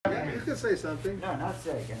can say something. No, not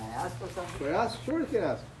say. Can I ask for something? Can I ask? Sure, you can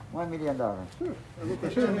ask. $1 million. Sure.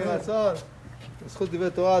 That's all. It's good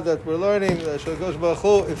that we're learning that Shlosh Baruch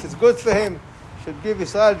Hu, if it's good for him, should give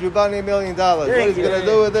Yisrael Jubani $1 million. What he's going to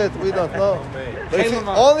do with it, we don't know. But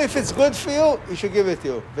only if it's good for you, he should give it to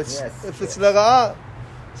you. If it's l'ra'ah,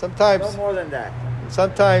 sometimes. No more than that.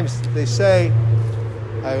 Sometimes they say,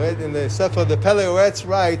 I read in the Sefer, the Pele Uretz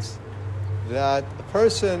writes that a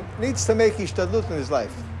person needs to make ishtadlut in his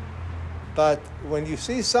life. But when you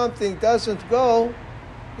see something doesn't go,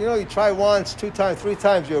 you try once, 2 times, 3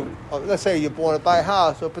 times. Let's say you want to buy a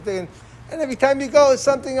house, and every time you go,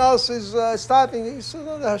 something else is stopping you.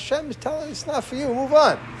 So Hashem is telling you it's not for you. Move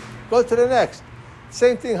on. Go to the next.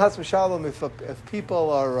 Same thing, Chas v'Shalom, if people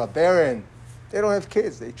are barren, they don't have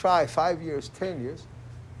kids. They try 5 years, 10 years.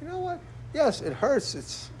 You know what? Yes, it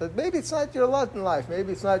hurts. But maybe it's not your lot in life.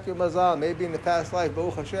 Maybe it's not your mazal. Maybe in the past life,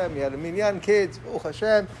 Baruch Hashem, you had a minyan kids. Baruch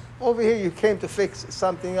Hashem. Over here, you came to fix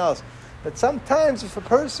something else. But sometimes if a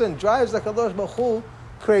person drives like Kadosh Baruch Hu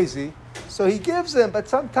crazy, so he gives them, but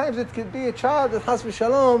sometimes it could be a child that Chas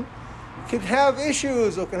v'Shalom could have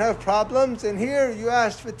issues or can have problems, and here you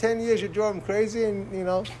asked for 10 years, you drove him crazy, and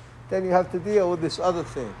then you have to deal with this other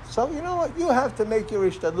thing. So you know what? You have to make your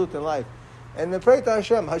ishtadlut in life. And then pray to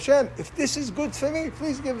Hashem, if this is good for me,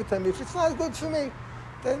 please give it to me. If it's not good for me,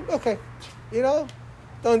 then okay.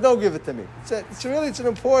 Don't give it to me. It's an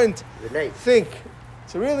important thing.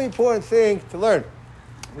 It's a really important thing to learn.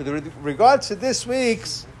 With regards to this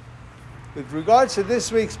week's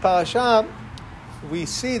parasha, we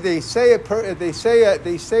see they say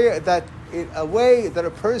that in a way that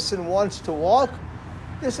a person wants to walk.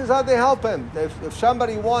 This is how they help him. If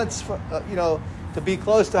somebody wants, to be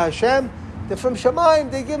close to Hashem, then from Shamayim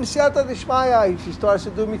they give him siyata d'shmaya. If he starts to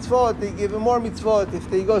do mitzvot, they give him more mitzvot. If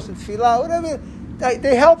he goes to tefillah, whatever,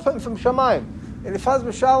 they help him from Shamayim. And if Chas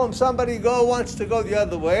v'Shalom somebody wants to go the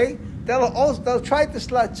other way, they'll try to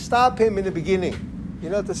stop him in the beginning.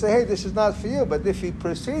 To say, hey, this is not for you. But if he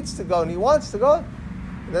proceeds to go and he wants to go,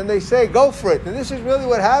 then they say, go for it. And this is really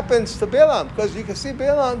what happens to Bilam, because you can see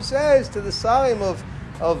Bilam says to the Salim of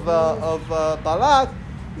Balak,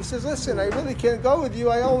 he says, listen, I really can't go with you.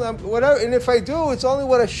 Whatever, and if I do, it's only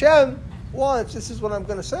what Hashem wants. This is what I'm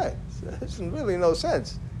going to say. It's really no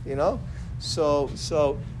sense, So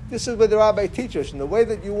this is what the rabbi teaches, and the way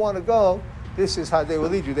that you want to go, this is how they will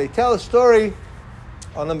lead you. They tell a story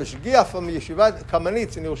on a Meshgiach from Yeshivat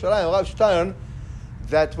Kamanitz in Yerushalayim, Rav Stern,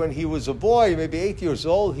 that when he was a boy, maybe 8 years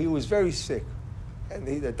old, he was very sick. And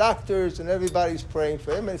the doctors and everybody's praying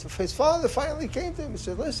for him. And his father finally came to him and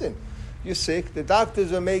said, listen, you're sick. The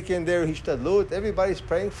doctors are making their hishtadlut. Everybody's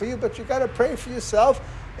praying for you, but you got to pray for yourself.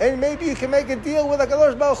 And maybe you can make a deal with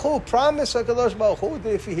HaKadosh Baruch Hu. Promise HaKadosh Baruch Hu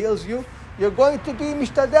that if he heals you, you're going to be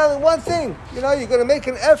mishtadel in one thing. You're going to make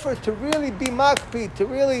an effort to really be makpid, to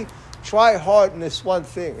really try hard in this one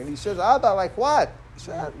thing. And he says, Abba, like what? He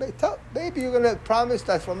said, maybe you're going to promise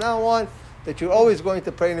that from now on that you're always going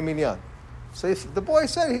to pray in the minyan. So if the boy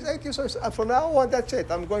said, he's 8 years old, from now on, that's it,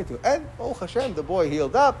 I'm going to. And, oh Hashem, the boy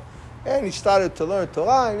healed up, and he started to learn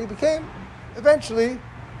Torah, and he became, eventually,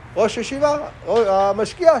 Rosh Yeshiva,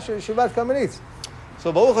 Mashkiach, Yeshivat Kamanitz.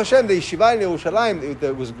 So Baruch Hashem, the yeshiva in Yerushalayim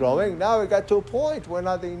that was growing. Now it got to a point where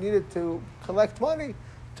now they needed to collect money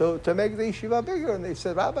to make the yeshiva bigger. And they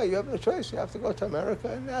said, Rabbi, you have no choice. You have to go to America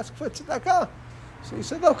and ask for tzedakah. So he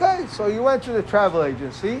said, okay. So he went to the travel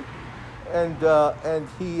agency, and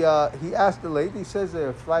he asked the lady. He says,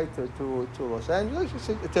 a flight to Los Angeles. She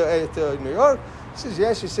said, to New York. He says,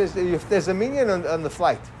 yes. She says, if there's a minyan on the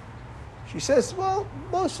flight. She says, well,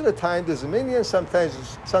 most of the time there's a minyan, sometimes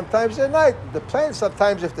at night. The plane,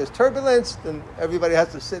 sometimes if there's turbulence, then everybody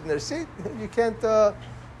has to sit in their seat. You can't stand,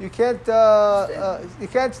 you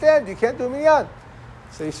can't do minyan.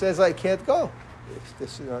 So he says, I can't go. If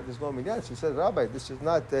there's no minyan. She says, Rabbi, this is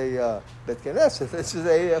not a Bet Knesset, this is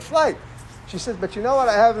a flight. She says, but you know what,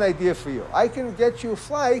 I have an idea for you. I can get you a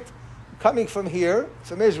flight coming from here,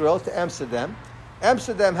 from Israel to Amsterdam.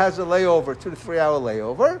 Amsterdam has a layover, 2 to 3 hour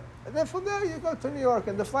layover. And then from there you go to New York,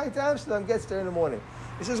 and the flight to Amsterdam gets there in the morning.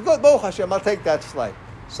 He says, good, Baruch Hashem, I'll take that flight.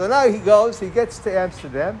 So now he gets to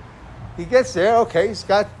Amsterdam. He gets there, okay, he's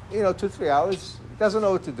got, 2 to 3 hours. He doesn't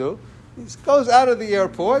know what to do. He goes out of the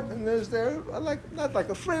airport, and there's not like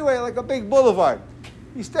a freeway, like a big boulevard.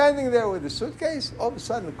 He's standing there with his suitcase. All of a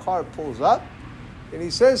sudden, the car pulls up, and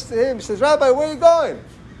he says to him, he says, Rabbi, where are you going?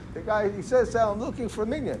 The guy, he says, I'm looking for a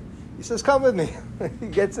minyan. He says, come with me. He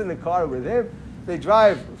gets in the car with him. They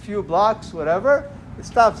drive a few blocks, whatever. It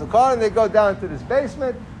stops the car, and they go down to this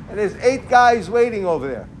basement, and there's 8 guys waiting over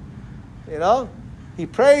there. He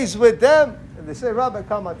prays with them, And they say, Rabbi,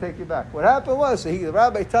 come, I'll take you back. What happened was, the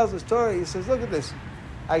rabbi tells the story. He says, look at this.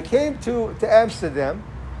 I came to Amsterdam.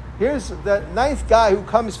 Here's the 9th guy who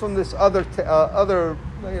comes from this other,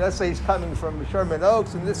 let's say he's coming from Sherman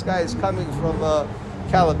Oaks, and this guy is coming from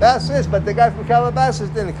Calabasas, but the guy from Calabasas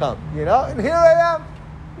didn't come, And here I am,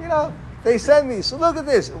 They send me. So look at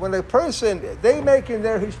this. When a person, they make in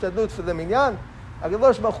their hishtadlut for the minyan,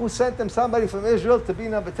 HaKadosh Baruch Hu sent them somebody from Israel to be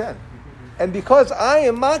number 10. And because I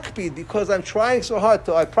am makpid, because I'm trying so hard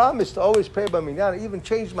I promise to always pray by minyan, I even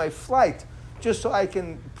changed my flight just so I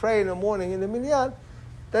can pray in the morning in the minyan,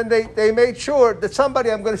 then they made sure that somebody,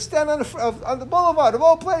 I'm going to stand on the boulevard of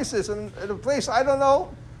all places, and at a place I don't know,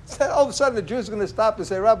 all of a sudden the Jew is going to stop and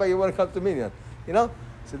say, Rabbi, you want to come to minyan?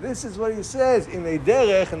 So this is what he says, in a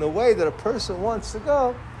derech, in the way that a person wants to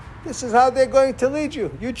go, this is how they're going to lead you.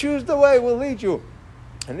 You choose the way, we'll lead you.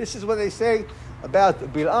 And this is what they say about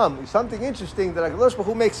Bilam. Something interesting, that HaKadosh Baruch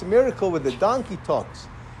Hu makes a miracle with the donkey talks.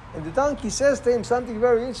 And the donkey says to him something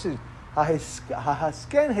very interesting.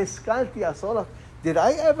 Did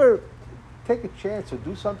I ever take a chance or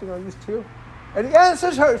do something like this to you? And he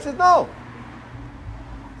answers her, he said, no.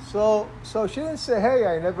 So she didn't say, hey,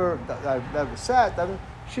 I've never sat.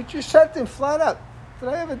 She just said to him flat out, did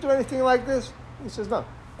I ever do anything like this? He says, no.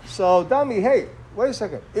 So dummy, hey, wait a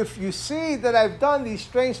second. If you see that I've done these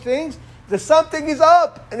strange things, there's something is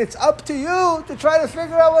up, and it's up to you to try to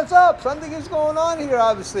figure out what's up. Something is going on here,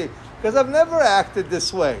 obviously, because I've never acted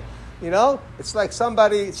this way. It's like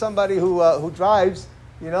somebody who drives,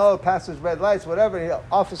 passes red lights, whatever, and the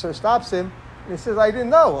officer stops him, and he says, I didn't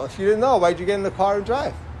know. Well, if you didn't know, why'd you get in the car and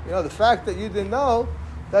drive? The fact that you didn't know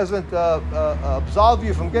doesn't absolve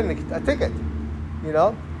you from getting a ticket,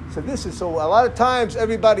 So a lot of times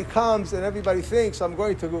everybody comes and everybody thinks, I'm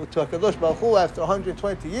going to go to HaKadosh Baruch Hu after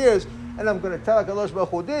 120 years, and I'm going to tell HaKadosh Baruch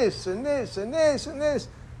Hu this and this and this and this.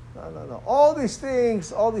 No. All these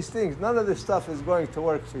things, none of this stuff is going to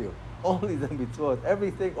work for you. Only the mitzvot,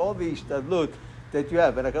 everything, all the ishtadlut that you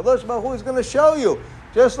have. And HaKadosh Baruch Hu is going to show you,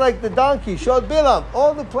 just like the donkey showed Bilam,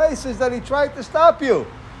 all the places that he tried to stop you,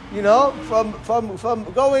 from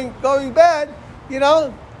going bad,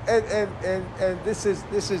 and this is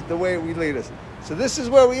the way we lead us. So this is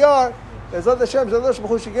where we are. As other Hashem, HaKadosh Baruch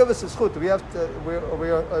Hu should give us a zchut. We have to. We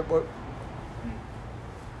are.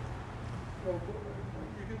 Well,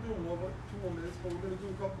 you can do 2 more minutes, but we're going to do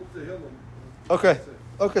a couple to Tehillim.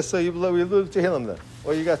 Okay. So we alluded to Tehillim then.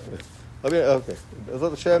 Well, you got it. Okay. As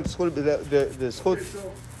other Hashem, the zchut. Okay,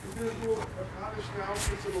 so we're going to do a Kaddish now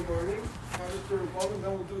for some learning, Kaddish for a moment,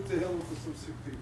 then we'll do Tehillim for some sick people.